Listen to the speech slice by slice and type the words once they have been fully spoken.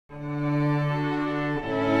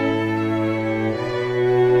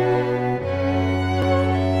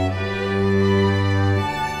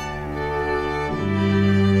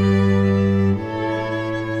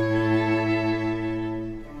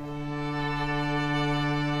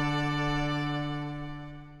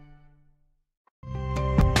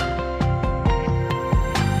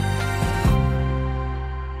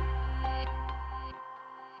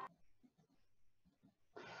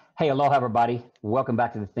Hey, aloha, everybody. Welcome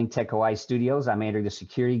back to the ThinkTech Hawaii studios. I'm Andrew, the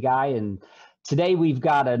security guy, and today we've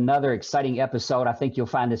got another exciting episode. I think you'll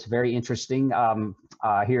find this very interesting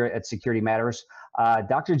here at Security Matters.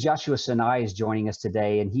 Dr. Joshua Sinai is joining us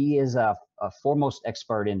today, and he is a foremost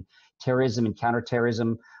expert in terrorism and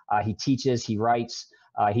counterterrorism. He teaches, he writes,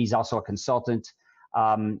 he's also a consultant,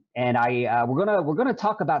 and we're gonna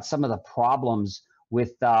talk about some of the problems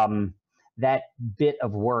with that bit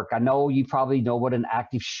of work. I know you probably know what an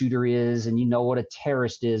active shooter is and you know what a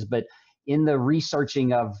terrorist is, but in the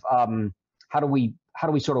researching of how do we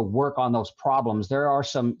sort of work on those problems, there are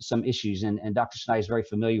some issues, and Dr. Sinai is very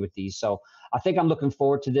familiar with these. So I think I'm looking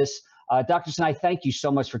forward to this. Dr. Sinai, thank you so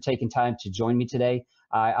much for taking time to join me today.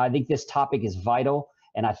 I think this topic is vital,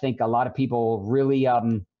 and I think a lot of people really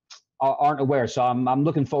aren't aware. So I'm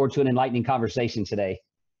looking forward to an enlightening conversation today.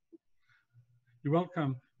 You're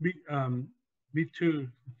welcome. Me too.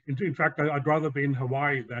 In fact, I'd rather be in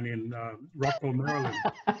Hawaii than in Rockville, Maryland.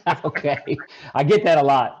 Okay, I get that a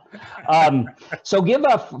lot. So give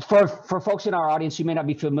for folks in our audience who may not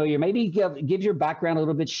be familiar, maybe give your background a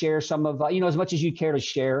little bit, share some of as much as you care to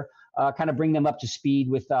share, kind of bring them up to speed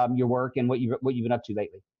with your work and what you've been up to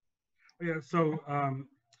lately. Yeah. So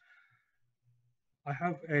I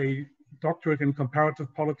have a doctorate in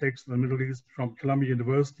comparative politics in the Middle East from Columbia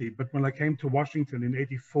University. But when I came to Washington in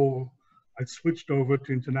 '84, I switched over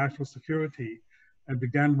to international security and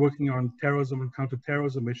began working on terrorism and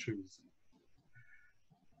counterterrorism issues.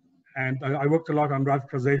 And I worked a lot on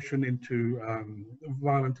radicalization into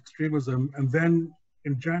violent extremism. And then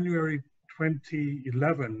in January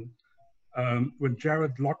 2011, when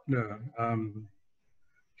Jared Lochner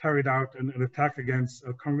carried out an attack against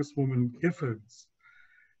Congresswoman Giffords,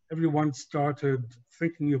 everyone started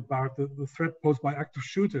thinking about the threat posed by active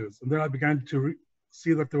shooters. And then I began to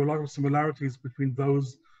see that there were a lot of similarities between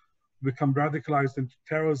those who become radicalized into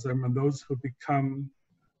terrorism and those who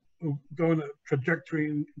go on a trajectory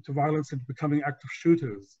into violence into becoming active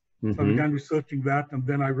shooters. Mm-hmm. So I began researching that, and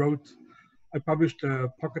then I published a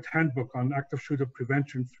pocket handbook on active shooter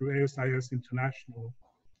prevention through ASIS International.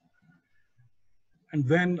 And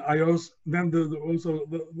then the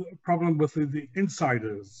problem with the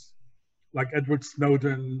insiders, like Edward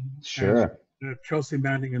Snowden, sure, and Chelsea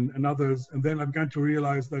Manning and others. And then I began to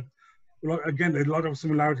realize that, again, a lot of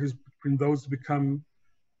similarities between those who become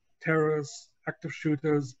terrorists, active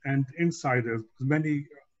shooters, and insiders, because many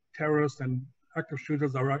terrorists and active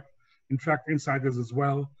shooters are in fact insiders as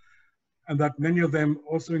well, and that many of them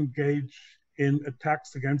also engage in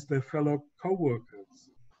attacks against their fellow co-workers.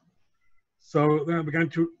 So then I began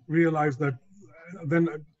to realize that then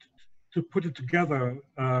to put it together,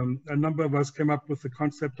 a number of us came up with the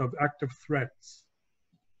concept of active threats.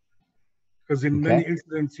 Because in many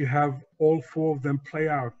incidents, you have all four of them play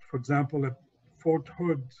out. For example, at Fort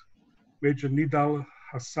Hood, Major Nidal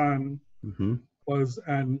Hassan was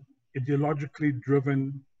an ideologically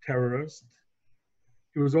driven terrorist.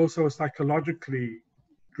 He was also a psychologically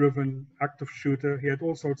driven active shooter. He had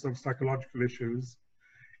all sorts of psychological issues.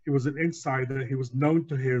 He was an insider. He was known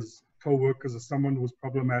to his co-workers as someone who was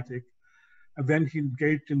problematic. And then he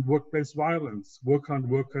engaged in workplace violence,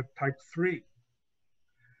 worker type 3.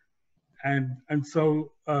 And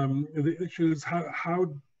so the issue is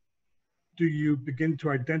how do you begin to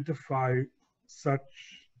identify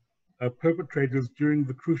such perpetrators during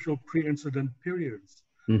the crucial pre-incident periods,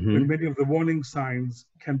 when many of the warning signs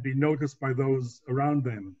can be noticed by those around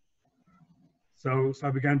them. So I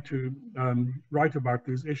began to write about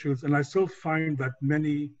these issues, and I still find that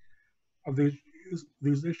many of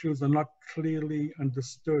these issues are not clearly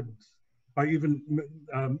understood by even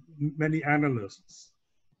many analysts.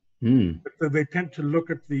 But they tend to look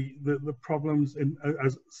at the problems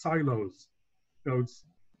as silos. It's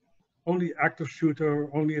only active shooter,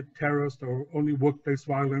 only a terrorist, or only workplace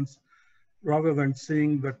violence, rather than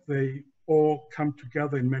seeing that they all come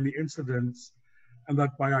together in many incidents, and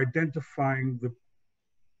that by identifying the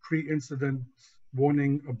pre-incident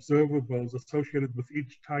warning observables associated with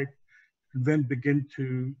each type, you then begin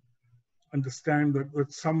to understand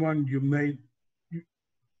that someone you may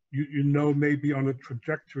be on a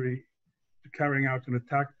trajectory to carrying out an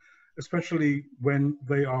attack, especially when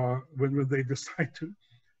they decide to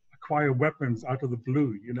acquire weapons out of the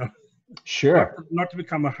blue, Sure. Not to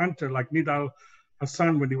become a hunter like Nidal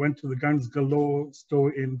Hassan when he went to the Guns Galore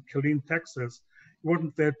store in Killeen, Texas. He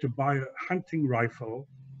wasn't there to buy a hunting rifle,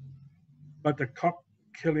 but a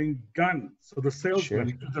cop-killing gun. So the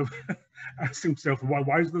salesman could have asked himself,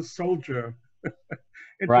 why is the soldier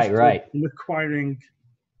interested in acquiring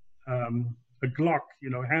a Glock,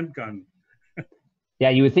 handgun? Yeah,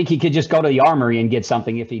 you would think he could just go to the armory and get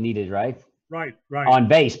something if he needed, right? Right, right. On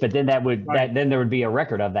base, but then then there would be a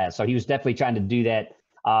record of that. So he was definitely trying to do that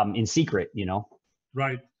in secret,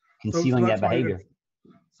 Right. concealing that behavior.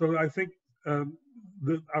 So I think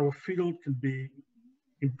our field can be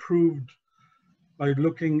improved by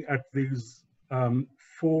looking at these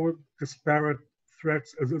 4 disparate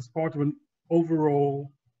threats as part of an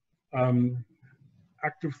overall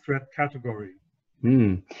active threat category.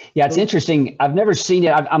 Yeah, it's interesting. I've never seen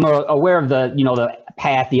it. I'm aware of the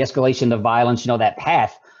path, the escalation of violence, that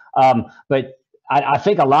path. But I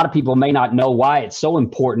think a lot of people may not know why it's so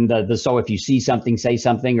important. So if you see something, say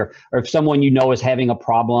something, or if someone is having a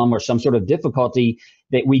problem or some sort of difficulty,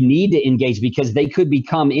 that we need to engage, because they could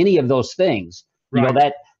become any of those things.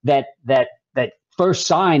 Right. That first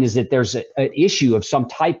sign is that there's an issue of some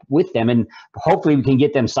type with them, and hopefully we can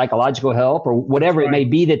get them psychological help or whatever it may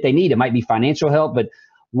be that they need. It might be financial help, but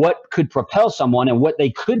what could propel someone and what they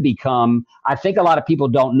could become, I think a lot of people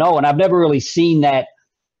don't know. And I've never really seen that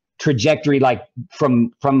trajectory, like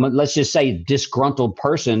from let's just say disgruntled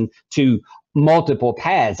person to multiple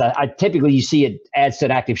paths. I typically, you see it as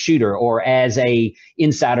an active shooter or as a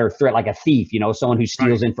insider threat, like a thief, someone who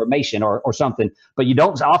steals information or something, but you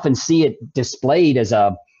don't often see it displayed as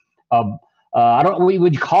I don't, we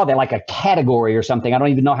would call that like a category or something. I don't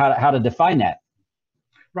even know how to define that.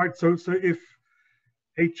 Right. So if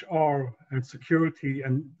HR and security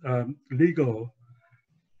and legal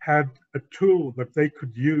had a tool that they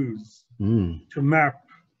could use to map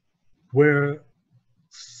where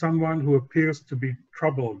someone who appears to be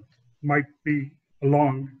troubled might be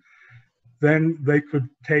along, then they could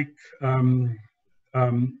take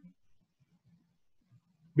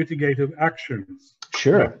mitigative actions.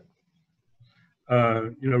 Sure.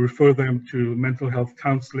 Refer them to mental health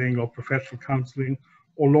counseling or professional counseling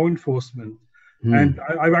or law enforcement. And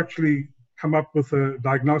I've actually come up with a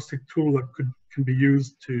diagnostic tool that can be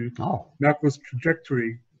used to map this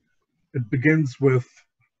trajectory. It begins with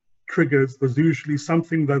triggers. There's usually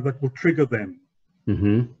something that will trigger them.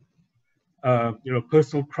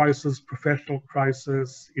 Personal crisis, professional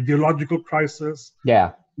crisis, ideological crisis.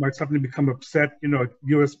 Yeah. Might suddenly become upset,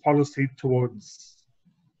 U.S. policy towards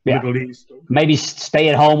the Middle East. Maybe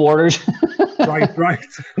stay-at-home orders. Right.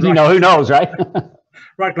 Who knows, right?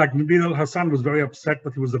 Right, like Nabil al-Hassan was very upset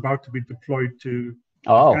that he was about to be deployed to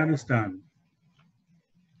Afghanistan.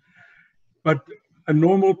 But a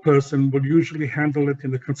normal person will usually handle it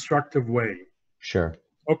in a constructive way. Sure.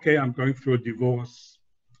 Okay, I'm going through a divorce.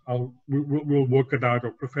 We'll work it out,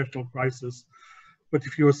 or professional crisis. But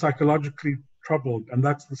if you're psychologically troubled, and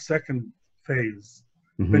that's the second phase,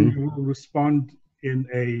 then you will respond in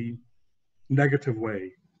a negative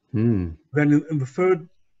way. Then in the third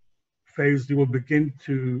phase, you will begin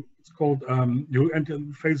to, you'll enter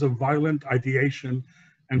the phase of violent ideation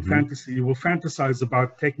and fantasy. You will fantasize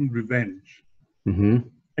about taking revenge. And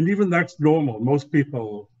even that's normal. Most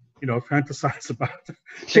people, fantasize about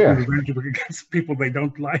taking revenge against people they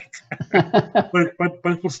don't like.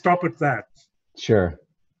 but we'll stop at that. Sure.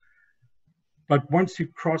 But once you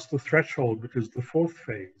cross the threshold, which is the fourth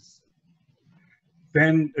phase,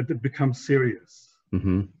 then it becomes serious.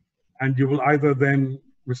 And you will either then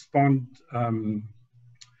respond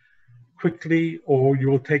quickly, or you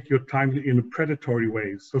will take your time in a predatory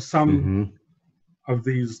way. So some of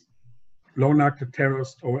these lone active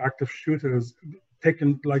terrorists or active shooters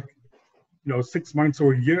taken 6 months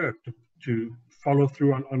or a year to follow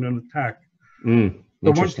through on an attack.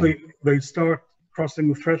 So once they start crossing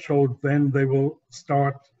the threshold, then they will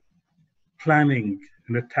start planning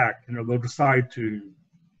an attack. They'll decide to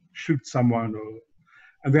shoot someone,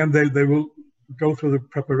 and then they will go through the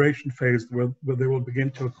preparation phase where they will begin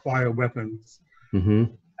to acquire weapons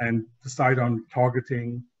and decide on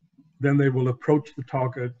targeting. Then they will approach the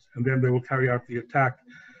target, and then they will carry out the attack.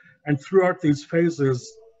 And throughout these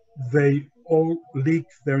phases, they all leak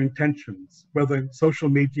their intentions, whether in social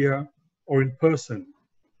media or in person.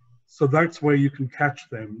 So that's where you can catch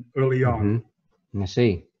them early on. I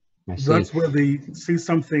see. That's where the see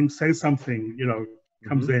something, say something,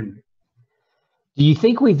 comes in. Do you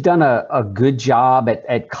think we've done a good job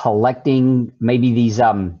at collecting maybe these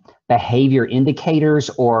behavior indicators,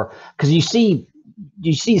 or because you see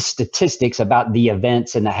statistics about the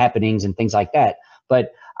events and the happenings and things like that,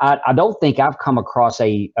 but I don't think I've come across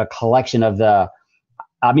a collection of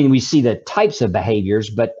we see the types of behaviors,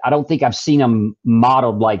 but I don't think I've seen them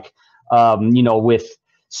modeled like, with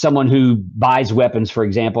someone who buys weapons, for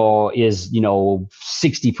example, is,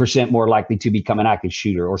 60% more likely to become an active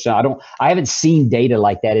shooter or so. I haven't seen data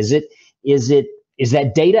like that. Is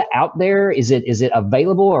that data out there? Is it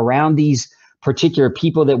available around these particular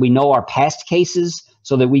people that we know are past cases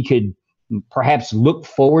so that we could, perhaps look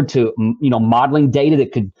forward to, modeling data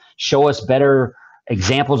that could show us better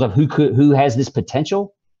examples of who has this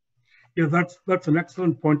potential? Yeah, that's an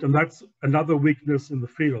excellent point, and that's another weakness in the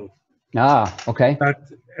field. Ah, okay. That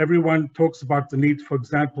everyone talks about the need, for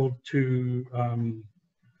example, to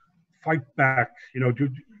fight back,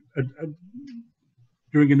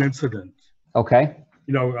 during an incident. Okay.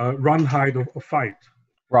 Run, hide, or fight.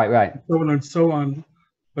 Right. So on and so on.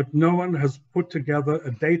 But no one has put together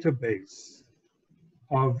a database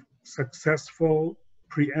of successful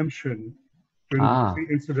preemption during the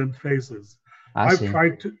pre-incident phases.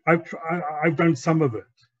 I've done some of it.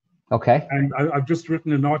 Okay. And I've just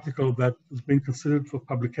written an article that has been considered for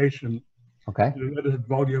publication, okay, in an edited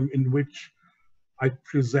volume, in which I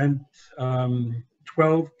present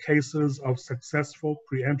 12 cases of successful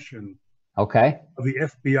preemption okay, of the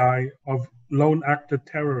FBI of lone actor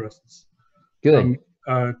terrorists. Good.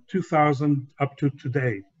 From 2000 up to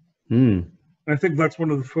today. Mm. I think that's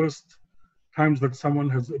one of the first times that someone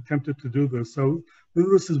has attempted to do this. So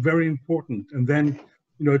this is very important. And then,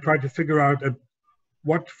 try to figure out at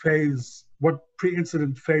what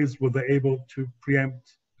pre-incident phase were they able to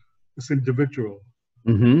preempt this individual.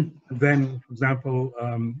 Mm-hmm. And then, for example,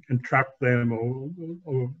 entrap them or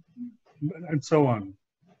and so on.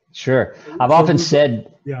 Sure. I've often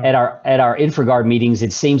said at our InfraGard meetings,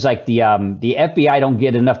 it seems like the FBI don't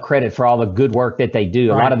get enough credit for all the good work that they do.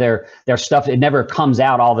 Right. A lot of their stuff, it never comes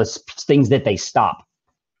out, all the things that they stop.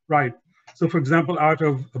 Right. So, for example, out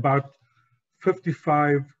of about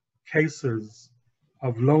 55 cases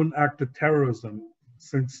of lone actor terrorism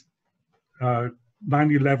since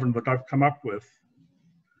 9/11 that I've come up with,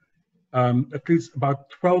 at least about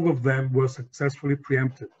 12 of them were successfully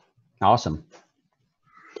preempted. Awesome.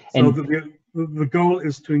 So the goal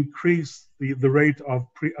is to increase the rate of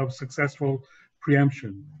successful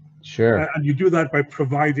preemption. Sure. And you do that by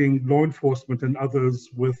providing law enforcement and others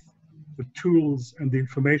with the tools and the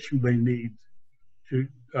information they need to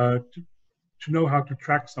know how to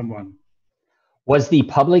track someone. Was the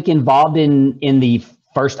public involved in the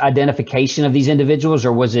first identification of these individuals,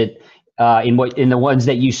 or was it in the ones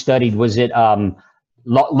that you studied? Was it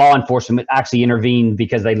law enforcement actually intervened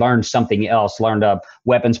because they learned something else, learned a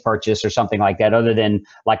weapons purchase or something like that, other than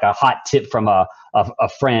like a hot tip from a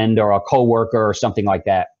friend or a coworker or something like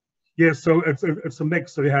that? Yeah, so it's a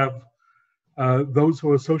mix. So you have those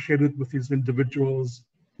who are associated with these individuals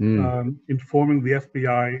informing the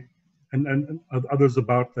FBI and others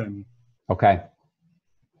about them. Okay.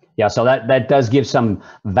 Yeah, so that does give some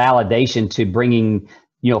validation to bringing,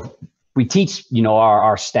 we teach,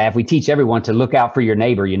 our staff, we teach everyone to look out for your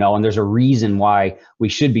neighbor, and there's a reason why we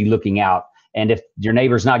should be looking out. And if your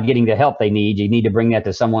neighbor's not getting the help they need, you need to bring that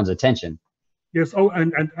to someone's attention. Yes. Oh,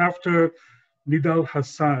 and after Nidal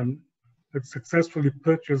Hassan had successfully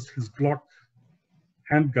purchased his Glock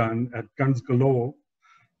handgun at Guns Galore,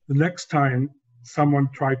 the next time someone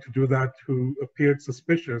tried to do that who appeared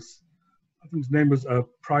suspicious, I think his name was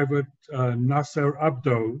Private Nasser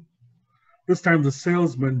Abdo. This time the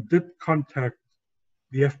salesman did contact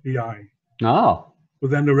the FBI. Oh. Who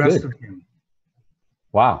then arrested him.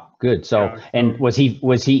 Wow, good. So, yeah, and was he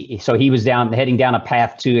heading down a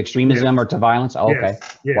path to extremism or to violence? Oh, okay.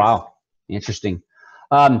 Yes. Wow, interesting.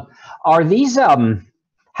 Are these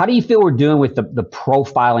how do you feel we're doing with the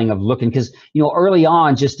profiling of looking? Because early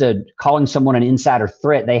on, just calling someone an insider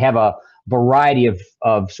threat, they have a variety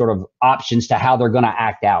of sort of options to how they're going to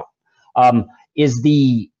act out. Is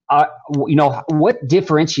the what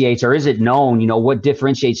differentiates, or is it known, what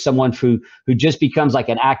differentiates someone who just becomes like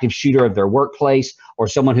an active shooter of their workplace, or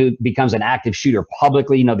someone who becomes an active shooter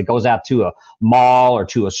publicly, that goes out to a mall or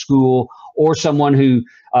to a school, or someone who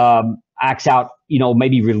acts out,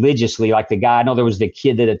 maybe religiously, like the guy, I know there was the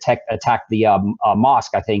kid that attacked the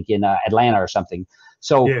mosque, I think in Atlanta or something.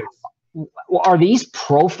 So yes. Are these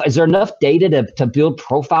is there enough data to build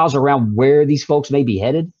profiles around where these folks may be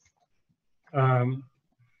headed?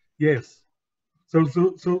 Yes. So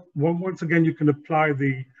once again, you can apply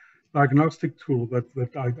the diagnostic tool that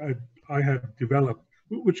I had developed,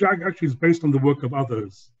 which actually is based on the work of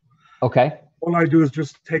others. Okay. All I do is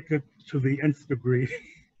just take it to the nth degree.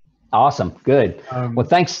 Awesome. Good. Well,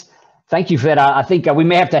 thank you for that. I think we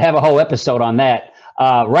may have to have a whole episode on that.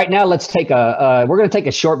 Right now, let's take we're going to take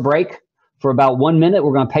a short break for about 1 minute.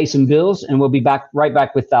 We're going to pay some bills, and we'll be right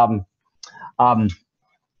back with our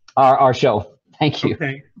show. Thank you.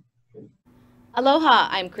 Okay. Aloha,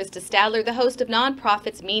 I'm Krista Stadler, the host of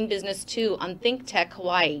Nonprofits Mean Business 2 on ThinkTech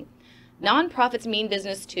Hawaii. Nonprofits Mean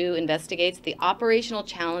Business 2 investigates the operational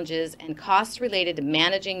challenges and costs related to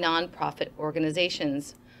managing nonprofit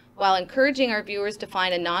organizations. while encouraging our viewers to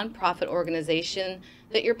find a nonprofit organization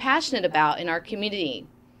that you're passionate about in our community.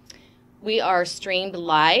 We are streamed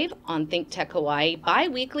live on ThinkTech Hawaii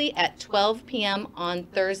bi-weekly at 12 p.m. on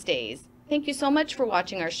Thursdays. Thank you so much for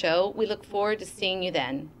watching our show. We look forward to seeing you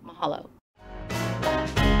then. Mahalo.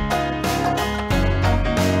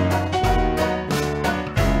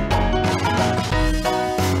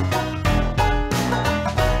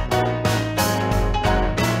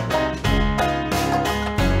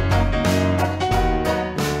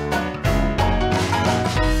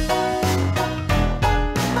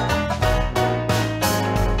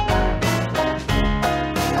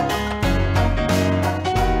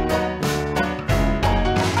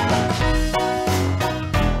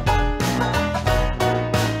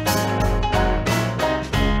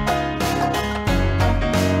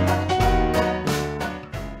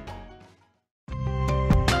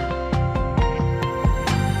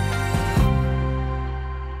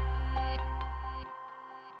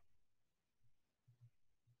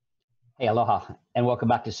 Hey, aloha, and welcome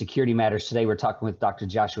back to Security Matters. Today we're talking with Dr.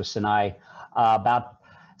 Joshua Sinai about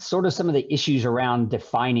sort of some of the issues around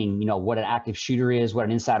defining, what an active shooter is, what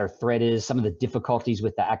an insider threat is, some of the difficulties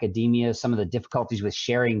with the academia, some of the difficulties with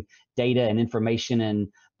sharing data and information, and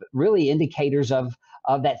really indicators of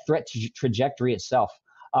that threat trajectory itself.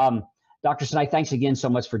 Dr. Sinai, thanks again so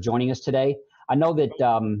much for joining us today. I know that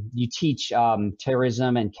you teach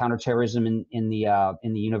terrorism and counterterrorism in the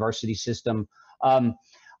university system.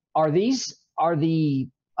 Are the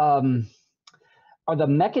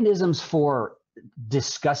mechanisms for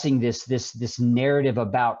discussing this narrative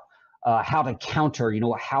about how to counter,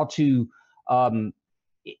 how to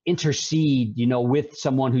intercede, with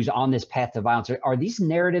someone who's on this path to violence? Are these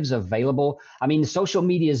narratives available? I mean, social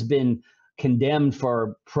media has been condemned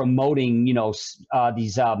for promoting,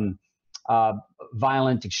 these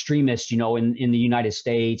violent extremists, in the United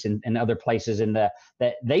States and other places, and that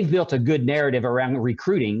they've built a good narrative around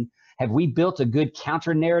recruiting. Have we built a good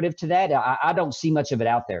counter narrative to that? I don't see much of it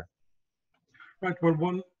out there. Right.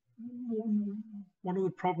 Well, one of the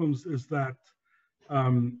problems is that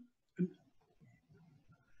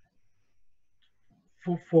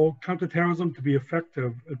for counterterrorism to be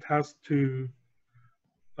effective, it has to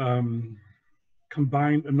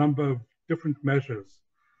combine a number of different measures.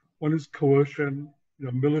 One is coercion,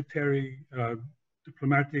 military,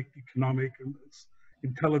 diplomatic, economic,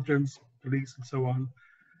 intelligence, police, and so on,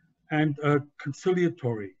 and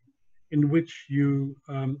conciliatory, in which you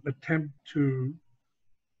attempt to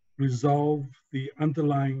resolve the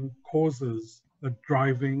underlying causes that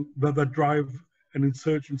drive an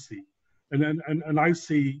insurgency. And I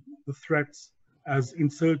see the threats as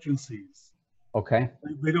insurgencies. Okay.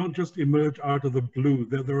 They don't just emerge out of the blue.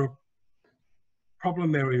 There are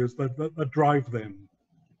problem areas that drive them.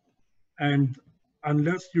 And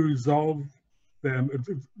unless you resolve them, it's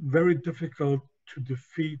very difficult to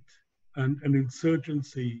defeat an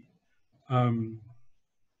insurgency only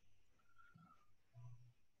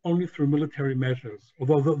through military measures,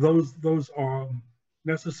 although those are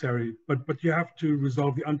necessary, but you have to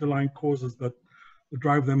resolve the underlying causes that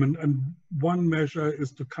drive them. And one measure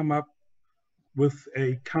is to come up with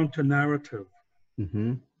a counter narrative.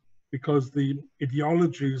 Mm-hmm. Because the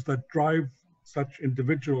ideologies that drive such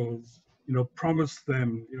individuals, promise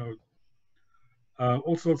them,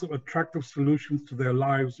 all sorts of attractive solutions to their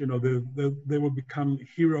lives. They will become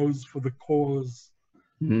heroes for the cause,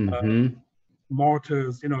 mm-hmm.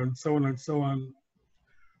 Martyrs, and so on and so on.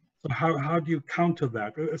 So how do you counter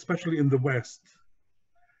that, especially in the West?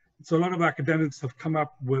 So a lot of academics have come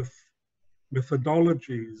up with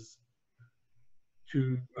methodologies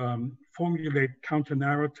to formulate counter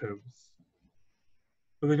narratives,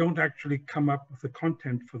 but they don't actually come up with the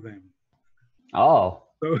content for them. Oh,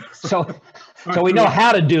 so we know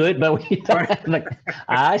how to do it, but we don't have the,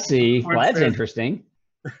 I see. Well, that's interesting.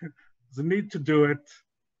 There's a need to do it.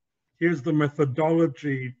 Here's the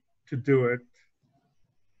methodology to do it,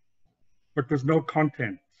 but there's no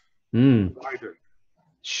content provided.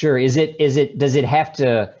 Sure. Is it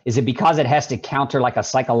because it has to counter like a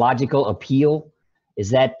psychological appeal? Is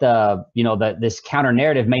that this counter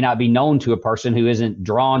narrative may not be known to a person who isn't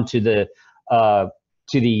drawn to the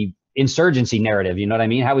insurgency narrative? You know what I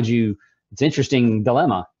mean? How would you? It's an interesting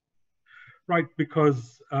dilemma. Right,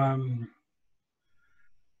 because there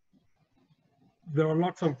are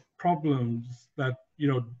lots of problems that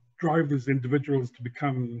drive these individuals to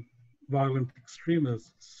become violent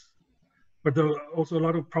extremists, but there are also a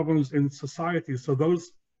lot of problems in society. So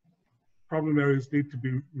those problem areas need to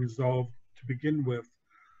be resolved to begin with.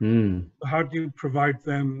 How do you provide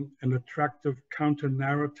them an attractive counter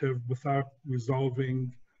narrative without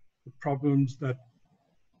resolving the problems that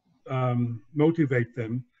motivate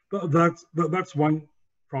them. But that's one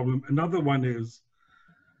problem. Another one is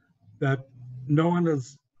that no one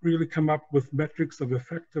has really come up with metrics of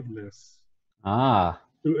effectiveness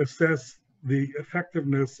to assess the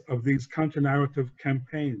effectiveness of these counter-narrative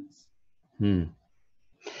campaigns.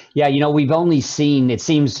 Yeah, you know, we've only seen, it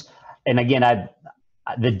seems, and again,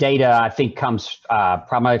 the data I think comes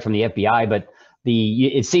primarily from the FBI, but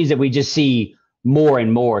it seems that we just see more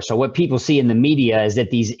and more. So what people see in the media is that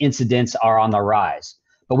these incidents are on the rise,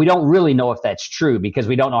 but we don't really know if that's true because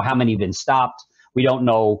we don't know how many have been stopped. We don't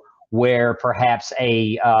know where perhaps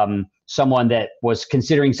someone that was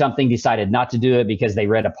considering something decided not to do it because they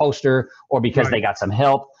read a poster or because they got some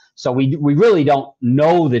help. So we really don't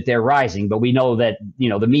know that they're rising, but we know that, you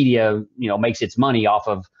know, the media, you know, makes its money off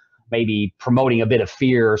of maybe promoting a bit of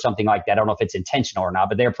fear or something like that. I don't know if it's intentional or not,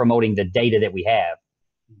 but they're promoting the data that we have.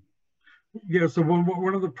 Yeah, so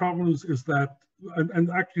one of the problems is that, and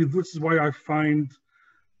actually this is why I find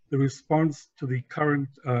the response to the current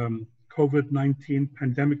COVID-19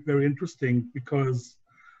 pandemic very interesting, because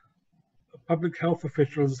public health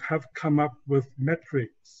officials have come up with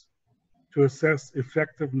metrics to assess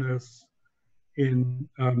effectiveness in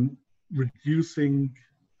reducing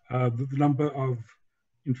the number of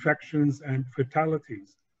infections and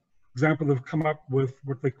fatalities. For example, they've come up with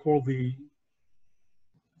what they call the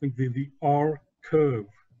R curve,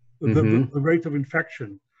 the rate of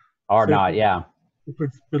infection. R naught, yeah. If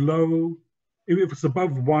it's below, if it's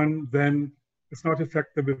above 1, then it's not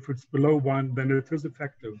effective. If it's below 1, then it is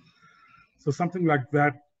effective. So something like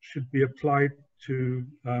that should be applied to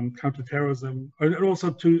counterterrorism, and also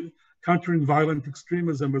to countering violent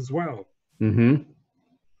extremism as well.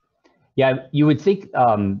 Yeah, you would think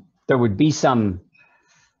there would be some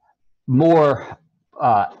more,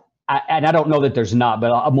 and I don't know that there's not,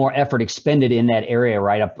 but a more effort expended in that area,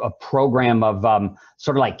 right? A program of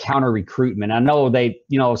sort of like counter recruitment. I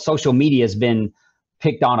know social media has been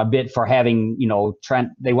picked on a bit for having,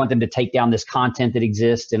 they want them to take down this content that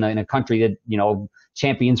exists in a country that,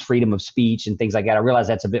 champions freedom of speech and things like that. I realize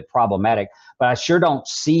that's a bit problematic, but I sure don't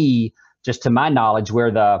see, just to my knowledge, where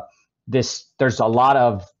there's a lot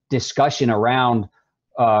of discussion around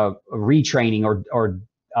retraining or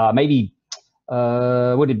maybe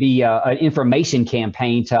would it be an information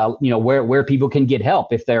campaign to, where people can get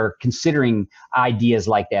help if they're considering ideas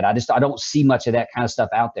like that. I don't see much of that kind of stuff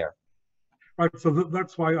out there. Right, so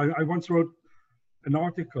that's why I once wrote an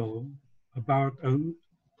article about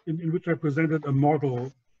in which I presented a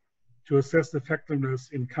model to assess effectiveness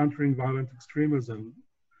in countering violent extremism,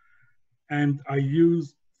 and I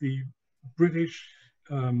used the British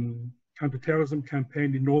counterterrorism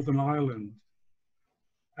campaign in Northern Ireland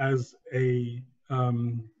as a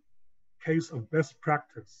case of best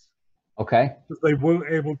practice. Okay. Because they were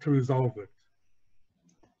able to resolve it.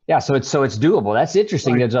 Yeah, so it's doable. That's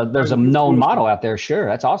interesting. Right. There's a known model out there. Sure,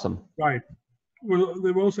 that's awesome. Right. Well,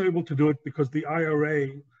 they were also able to do it because the IRA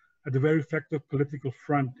had a very effective political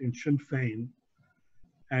front in Sinn Féin,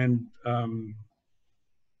 and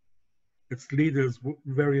its leaders were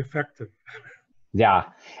very effective. Yeah.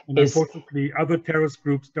 And unfortunately, other terrorist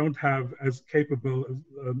groups don't have as capable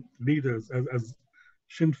leaders as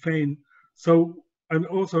Sinn Féin. So, and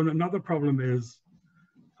also another problem is,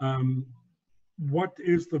 what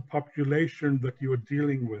is the population that you are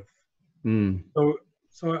dealing with?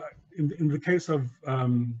 So in the case of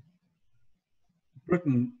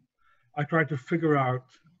Britain, I tried to figure out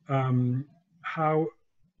how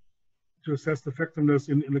to assess the effectiveness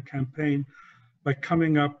in the campaign by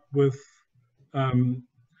coming up with the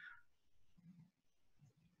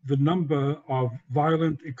number of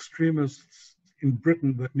violent extremists in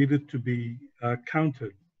Britain that needed to be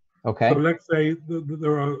counted. Okay. So let's say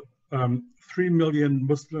there are 3 million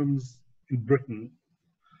Muslims in Britain.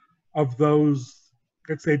 Of those,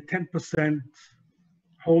 let's say 10%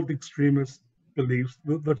 hold extremist beliefs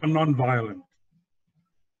that are non-violent.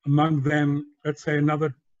 Among them, let's say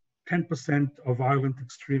another 10% are violent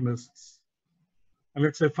extremists. And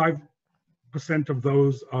let's say 5% of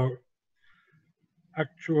those are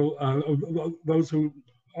actual, those who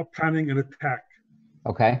are planning an attack.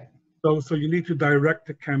 Okay. So you need to direct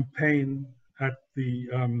a campaign at the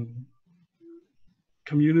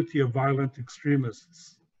community of violent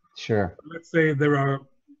extremists. Sure. Let's say there are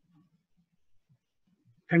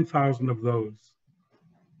 10,000 of those.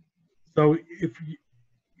 So if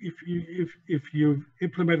you've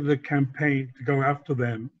implemented a campaign to go after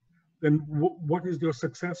them, then what is your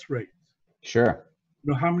success rate? Sure.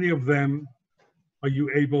 How many of them are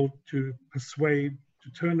you able to persuade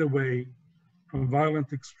to turn away from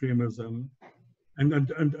violent extremism?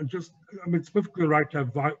 And just, I mean, it's perfectly right to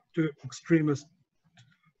have extremists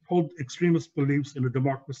hold extremist beliefs in a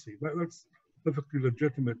democracy. That's perfectly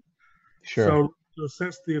legitimate. Sure. So to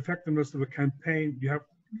assess the effectiveness of a campaign,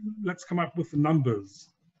 let's come up with the numbers.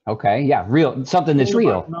 Okay. Yeah. Something that's all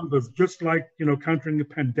real. About numbers, just like, countering a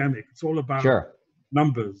pandemic. It's all about Sure.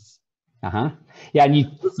 numbers. Yeah. And you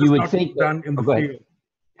would not think done in the field.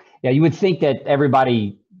 Yeah. You would think that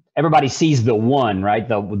everybody sees the one, right?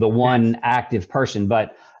 The one active person,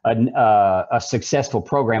 but a successful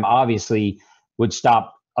program obviously would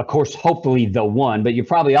stop, of course, hopefully the one, but you're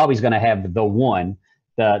probably always going to have the one.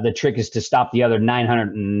 The trick is to stop the other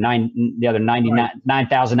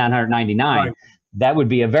 9,999. Right. That would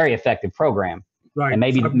be a very effective program. Right. And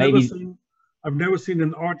so I've never seen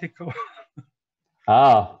an article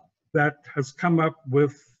that has come up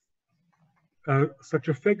with such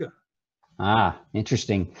a figure.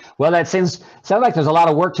 Interesting. Well, that sounds like there's a lot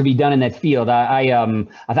of work to be done in that field. I'm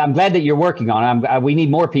glad that you're working on it. We need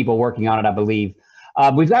more people working on it, I believe.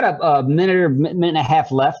 We've got a minute or minute and a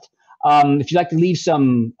half left. If you'd like to leave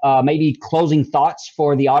some maybe closing thoughts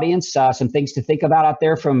for the audience, some things to think about out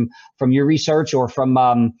there from your research, or from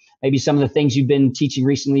maybe some of the things you've been teaching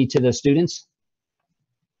recently to the students.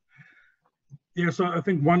 Yeah, so I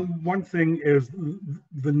think one thing is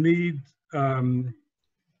the need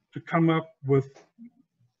to come up with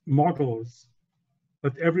models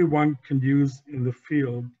that everyone can use in the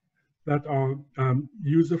field, that are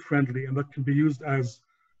user-friendly and that can be used as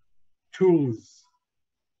tools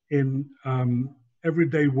in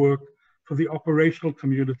everyday work for the operational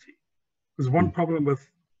community. Because one problem with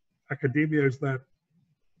academia is that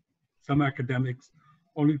some academics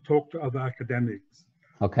only talk to other academics.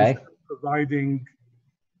 Okay. Providing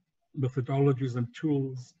methodologies and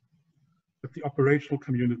tools that the operational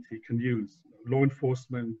community can use, law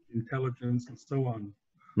enforcement, intelligence, and so on.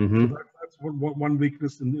 So that's one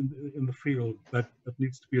weakness in the field that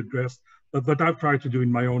needs to be addressed, that I've tried to do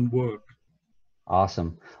in my own work.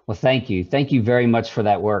 Awesome. Well, thank you. Thank you very much for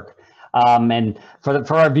that work. And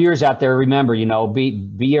for our viewers out there, remember, be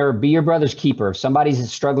your brother's keeper. If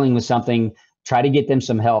somebody's struggling with something, try to get them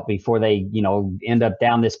some help before they, end up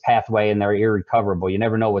down this pathway and they're irrecoverable. You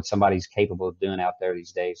never know what somebody's capable of doing out there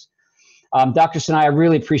these days. Dr. Sinai, I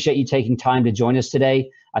really appreciate you taking time to join us today.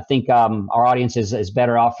 I think our audience is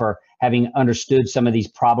better off for having understood some of these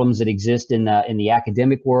problems that exist in the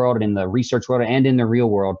academic world and in the research world and in the real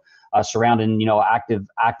world surrounding,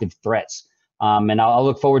 active threats. And I'll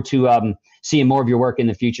look forward to seeing more of your work in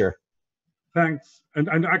the future. Thanks.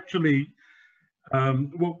 And actually,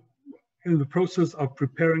 well, in the process of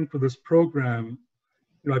preparing for this program,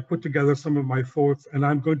 I put together some of my thoughts, and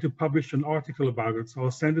I'm going to publish an article about it. So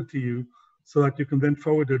I'll send it to you so that you can then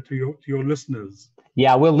forward it to your listeners.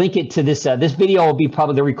 Yeah, we'll link it to this. This video will be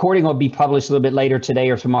published. The recording will be published a little bit later today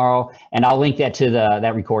or tomorrow, and I'll link that to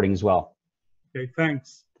that recording as well. Okay,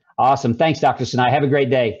 thanks. Awesome. Thanks, Dr. Sinai. Have a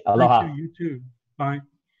great day. Aloha. Thank you. You too. Bye.